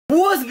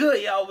What's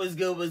good, y'all? What's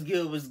good? What's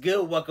good? What's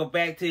good? Welcome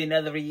back to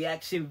another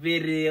reaction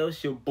video.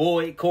 It's your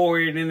boy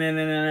Corey, and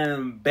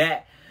I'm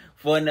back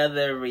for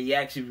another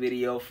reaction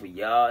video for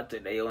y'all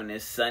today on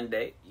this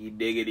Sunday. You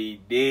diggity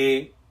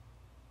dig?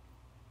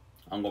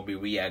 I'm gonna be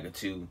reacting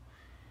to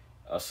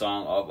a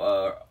song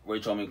of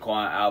Rich Homie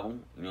Quan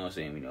album. You know what I'm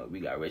saying? You know we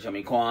got Rich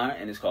Homie Quan,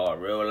 and it's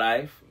called Real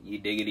Life. You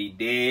diggity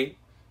dig?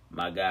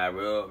 My guy, I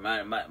was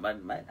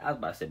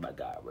about to say my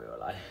guy, Real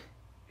Life.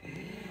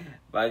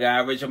 My guy,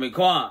 Rich Homie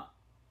Quan.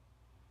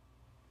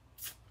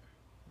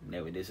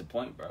 Never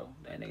disappoint, bro.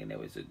 That nigga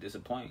never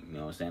disappoint. You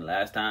know what I'm saying?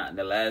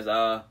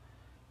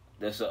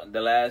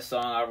 The last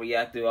song I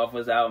reacted off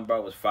his album,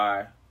 bro, was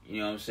fire.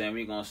 You know what I'm saying?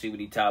 We gonna see what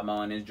he talking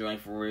about in this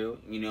joint for real.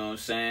 You know what I'm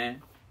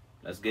saying?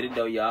 Let's get it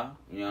though, y'all.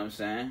 You know what I'm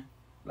saying?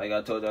 Like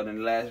I told y'all in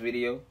the last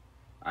video,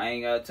 I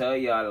ain't gotta tell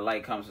y'all to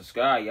like, comment,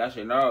 subscribe. Y'all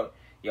should know.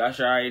 Y'all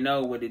should already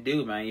know what to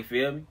do, man. You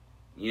feel me?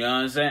 You know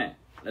what I'm saying?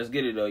 Let's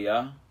get it though,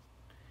 y'all.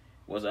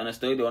 What's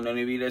understood don't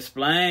need to be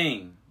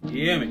explained.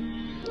 You hear me?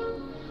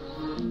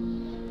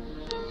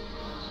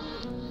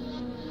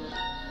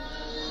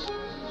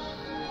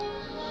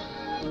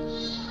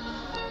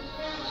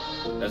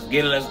 Let's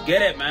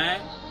get it,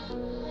 man.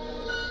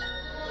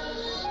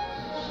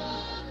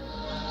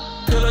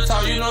 Pillow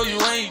talk, you know you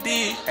ain't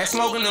dead. At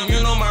smoking them,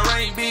 you know my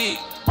rank big.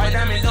 White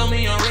diamonds on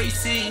me on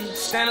racy.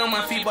 Stand on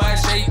my feet, boy, I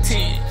stay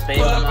 10.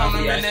 Pull up on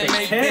them and that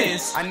make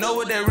sense. I know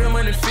what that real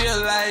money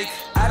feel like.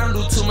 I don't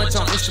do too much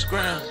on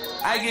Instagram.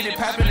 I get it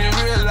popping in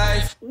real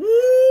life. Woo!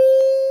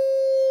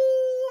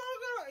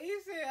 He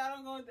said I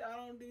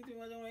don't do too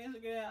much on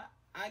Instagram.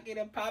 I get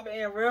it popping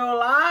in real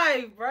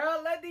life,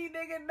 bro. Let these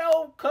niggas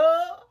know, cuz.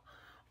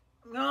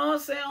 You know what I'm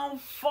saying? I'm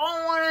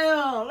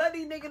following him. Let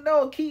these niggas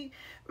know.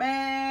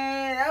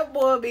 Man, that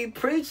boy be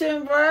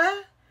preaching,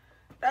 bruh.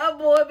 That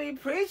boy be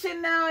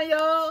preaching now,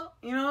 y'all.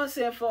 You know what I'm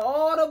saying? For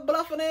all the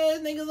bluffing ass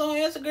niggas on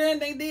Instagram,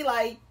 they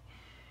like,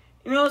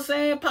 you know what I'm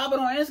saying? Popping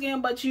on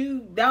Instagram, but you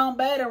down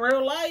bad in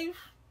real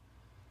life.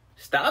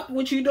 Stop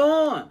what you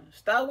doing.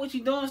 Stop what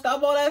you doing.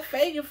 Stop all that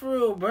faking for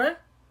real, bruh.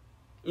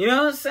 You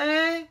know what I'm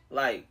saying?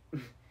 Like,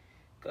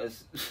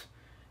 cause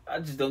I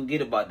just don't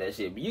get about that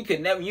shit. But you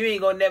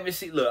ain't gonna never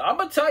see. Look, I'm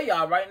gonna tell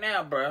y'all right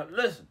now, bro.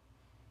 Listen,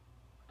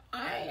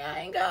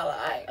 I ain't got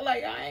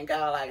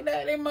like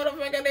that. They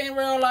motherfucker, they in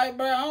real life,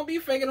 bro. I don't be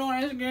faking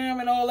on Instagram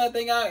and all that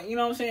thing. You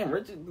know what I'm saying?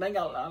 Richard think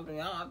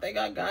I think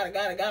I got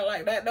it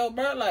like that though,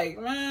 bro. Like,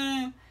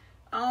 man,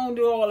 I don't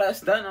do all that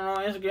stunting on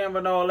Instagram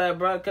and all that,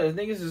 bro. Cause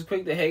niggas is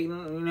quick to hate. You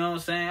know what I'm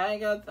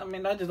saying? I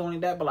mean, not just only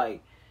that, but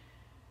like.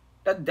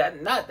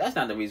 That's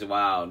not the reason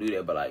why I don't do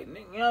that, but like, you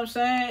know what I'm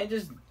saying?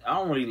 I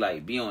don't really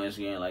like be on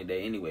Instagram like that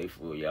anyway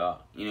for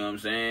y'all. You know what I'm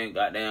saying?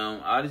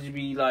 Goddamn, I just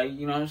be like,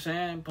 you know what I'm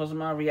saying? Posting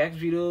my reaction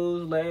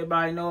videos, let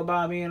everybody know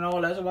about me and all.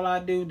 That's what I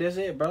do. That's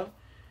it, bro.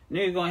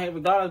 Niggas gonna hate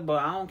regardless,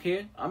 but I don't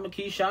care. I'm gonna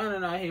keep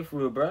shining out here for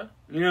real, bro.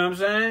 You know what I'm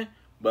saying?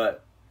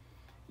 But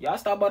y'all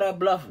stop all that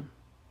bluffing,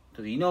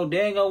 cause you know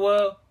dang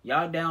well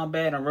y'all down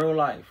bad in real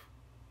life.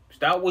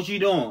 Stop what you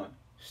doing.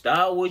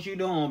 Stop what you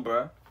doing,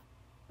 bro.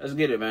 Let's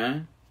get it,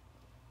 man.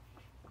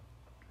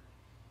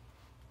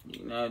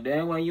 You know,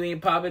 damn when you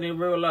ain't popping in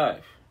real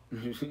life. You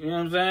know what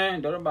I'm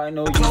saying? Don't nobody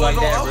know you like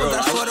that in real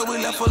life. I swear that we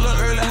left a little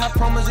early. I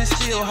promise it's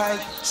still high.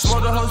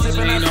 Smoke the whole zip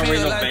and I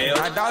feel like me.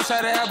 My dog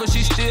tried to help, but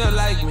she still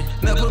like me.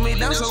 Now put me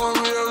down so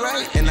I'm real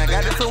right. And I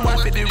got it for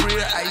 150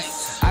 real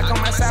ice. I come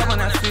outside when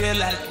I feel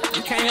like it.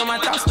 You can't hear my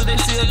thoughts, so they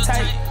still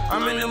tight.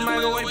 I'm in the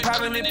microwave,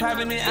 popping it.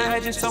 I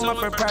had just sold my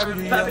first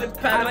property, yo.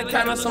 I done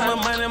counted so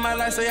much money in my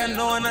life, so I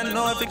know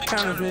if it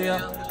counted for yo.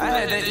 I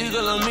had that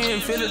eagle on me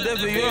in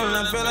Philadelphia, and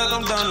I feel like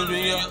I'm down to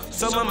be, yo.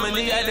 So my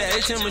money at the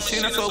ATM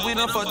machine, so we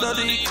done fucked up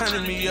the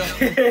economy, yo.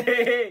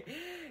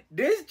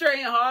 This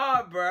train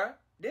hard, bro.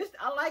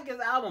 I like his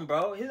album,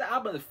 bro. His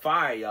album is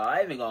fire, y'all. I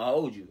ain't even gonna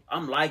hold you.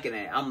 I'm liking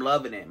it. I'm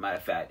loving it, matter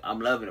of fact. I'm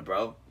loving it,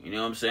 bro. You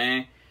know what I'm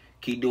saying?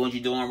 Keep doing what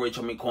you're doing, Rich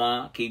Homie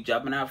Quan. Keep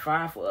dropping out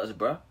fire for us,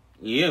 bro.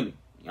 You hear me?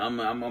 I'm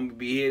gonna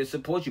be here to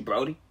support you,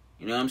 Brody.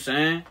 You know what I'm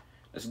saying?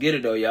 Let's get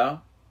it though, y'all.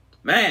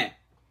 Man.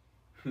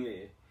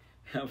 Yeah.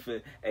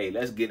 Hey,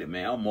 let's get it,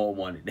 man. I'm more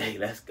one today.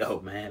 Let's go,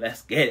 man.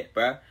 Let's get it,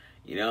 bro.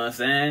 You know what I'm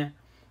saying?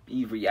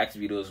 These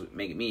reaction videos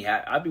making me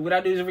happy. What I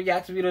do is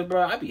reaction videos,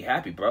 bro. I be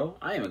happy, bro.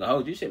 I ain't even gonna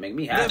hold you. Shit make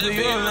me happy. I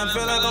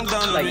feel like I'm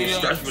done like it's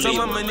stress reliever. So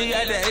my money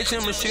at the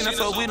ATM machine,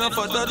 so we done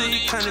fucked up the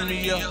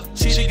economy, yo.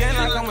 She again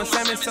like I'm a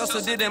Salmon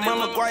Sosa, did that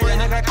Mama Guaya,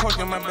 and I got coke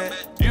in my back.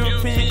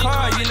 European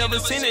car, you never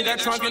seen it. Got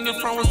trunk in the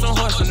front with some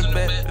horse in the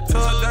back. The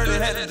tour dirty,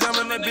 had to jump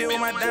in that bitch with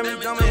my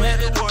diamond gum and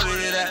had to water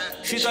it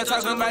out. She start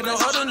talking about the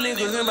other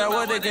niggas and about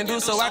what they can do,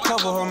 so I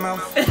cover her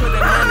mouth. Put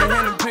that money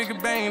in the pick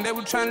it bang, they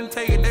were trying to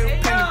take it, they were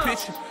painting the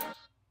picture.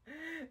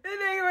 This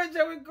nigga Rich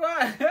Homie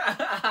Quan.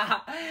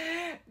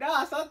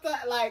 Nah,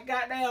 sometimes, like,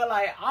 goddamn,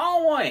 like, I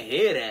don't want to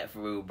hear that for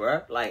real,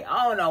 bro. Like,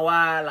 I don't know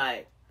why,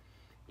 like,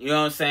 you know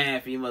what I'm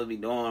saying? Females be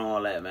doing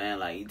all that, man.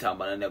 Like, you talking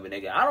about another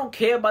nigga. I don't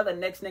care about the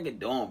next nigga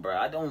doing, bro.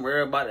 I don't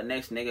worry about the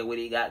next nigga, what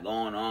he got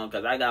going on,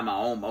 because I got my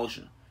own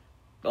motion.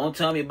 Don't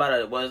tell me about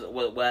it,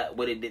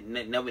 what it did,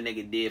 another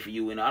nigga did for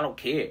you, and I don't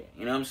care.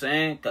 You know what I'm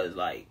saying? Because,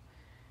 like,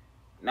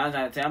 9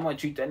 out of 10, I'm gonna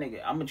treat that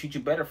nigga. I'm gonna treat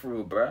you better for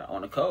real, bro.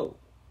 On the code.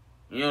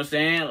 You know what I'm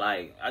saying?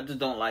 Like, I just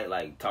don't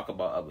like talk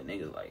about other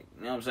niggas. Like,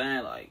 you know what I'm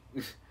saying? Like,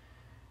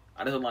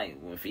 I just don't like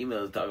when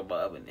females talk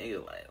about other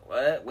niggas. Like,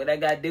 what? What that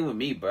guy did with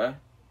me, bro?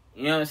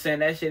 You know what I'm saying?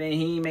 That shit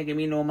he ain't making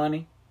me no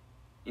money.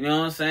 You know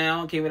what I'm saying? I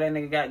don't care what that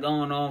nigga got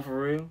going on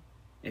for real.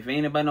 If it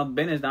ain't about no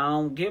business, I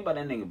don't care about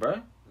that nigga,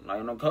 bro.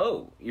 Like, no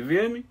code. You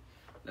feel me?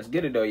 Let's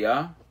get it, though,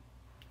 y'all.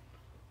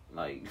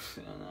 Like,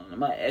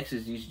 my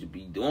exes used to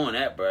be doing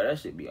that, bro. That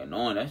shit be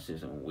annoying. That's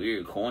just some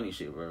weird, corny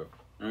shit, bro.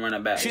 I'm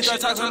running back. She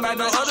start talking about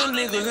the other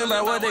niggas and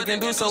about what they can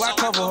do, so I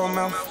cover her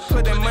mouth.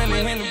 Put that money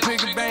in the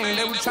piggy bank.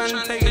 They were trying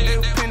to take it, they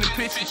were pin the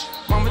picture.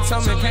 Mama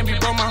told me can't be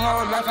broke my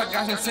whole life. I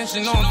got some sense,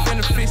 you know I'm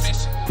finna fix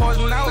it.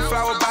 Poison out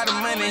flower by the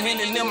money,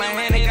 handing in my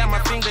hand, they got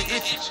my finger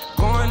itching.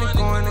 Going and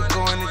going and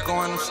going and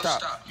going and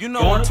stop. You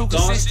know I'm too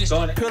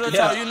consistent. Pillow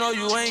talk, you know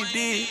you ain't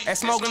big. At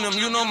smoking them,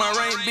 you know my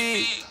rank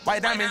big.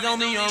 White diamonds on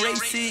me on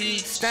race C.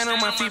 Stand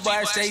on my feet, boy,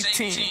 I stay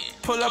 10.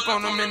 Pull up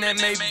on them in that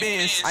May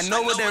Benz. I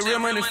know what that real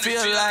money feel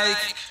like.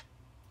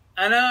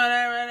 I know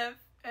that really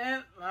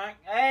feel like.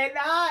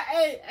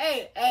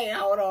 Hey,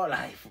 hold on,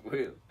 like, for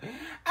real.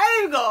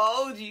 I ain't gonna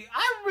hold you.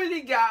 I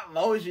really got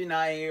motion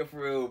out here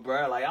for real,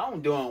 bro. Like,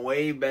 I'm doing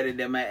way better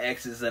than my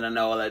exes, and I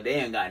know like they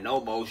ain't got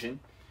no motion.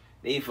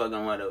 They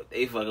fucking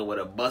with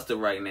a buster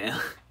right now.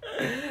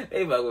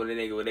 They fucking with a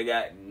nigga when they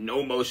got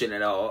no motion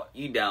at all.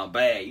 You down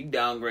bad. You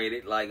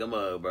downgraded like a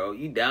mug, bro.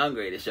 You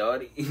downgraded,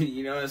 shorty.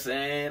 You know what I'm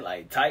saying?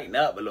 Like, tighten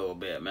up a little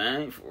bit,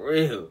 man. For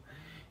real.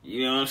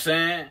 You know what I'm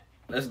saying?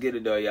 Let's get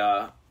it though,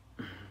 y'all.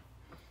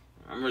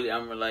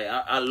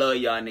 I love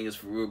y'all niggas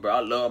for real, bro. I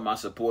love my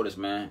supporters,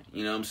 man.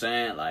 You know what I'm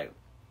saying? Like,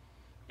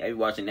 I be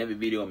watching every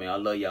video, man. I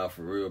love y'all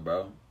for real,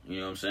 bro. You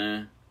know what I'm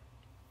saying?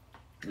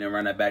 And then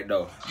run that back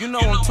door. You know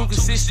I'm too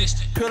consistent.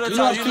 Pillow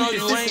talk, you know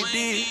you ain't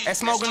big. At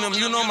smoking them,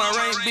 you know my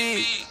rank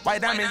big.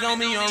 White diamonds on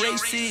me on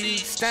race C.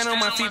 Stand on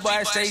my feet, boy,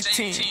 I stay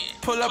 10.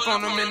 Pull up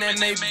on them in that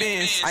May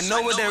Benz. I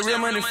know what that real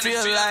money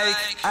feel like.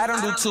 I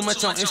don't do too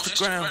much on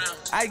Instagram.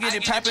 I get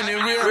it popping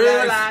in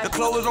real life. The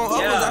clothes on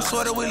uppers, I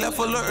swear that we left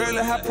a little early.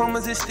 I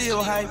promise it's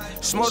still hype.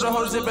 Smoke the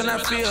whole zip and I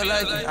feel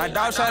like it. I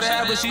dog shot her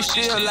out, but she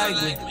still like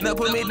me. Now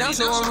put me down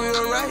so I'm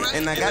real right.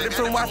 And I got it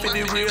from Wi-Fi,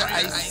 the real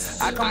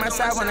ice. I come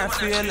outside when I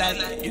feel like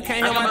it. You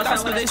can't hear my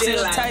thoughts, but they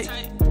still tight.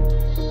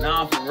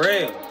 Nah, for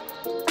real.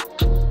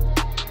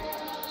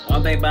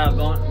 One thing about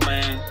going,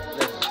 man,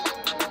 listen.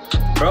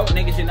 Broke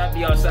niggas should not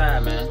be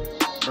outside, man.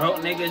 Broke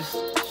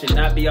niggas should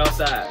not be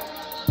outside.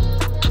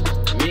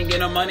 If you ain't get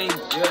no money,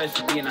 your ass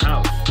should be in the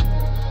house.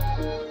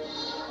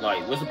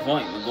 Like, what's the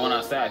point of going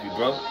outside if you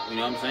broke? You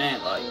know what I'm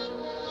saying? Like,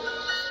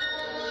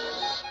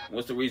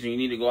 what's the reason you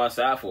need to go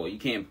outside for? You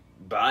can't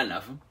buy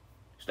nothing.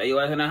 Stay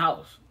your ass in the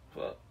house.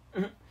 Fuck.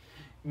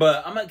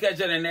 But I'm gonna catch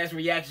you in the next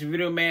reaction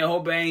video, man.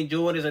 Hope you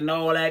enjoyed this and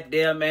all that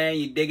there, man.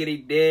 You diggity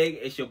dig.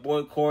 It's your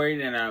boy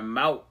Corey, and I'm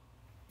out.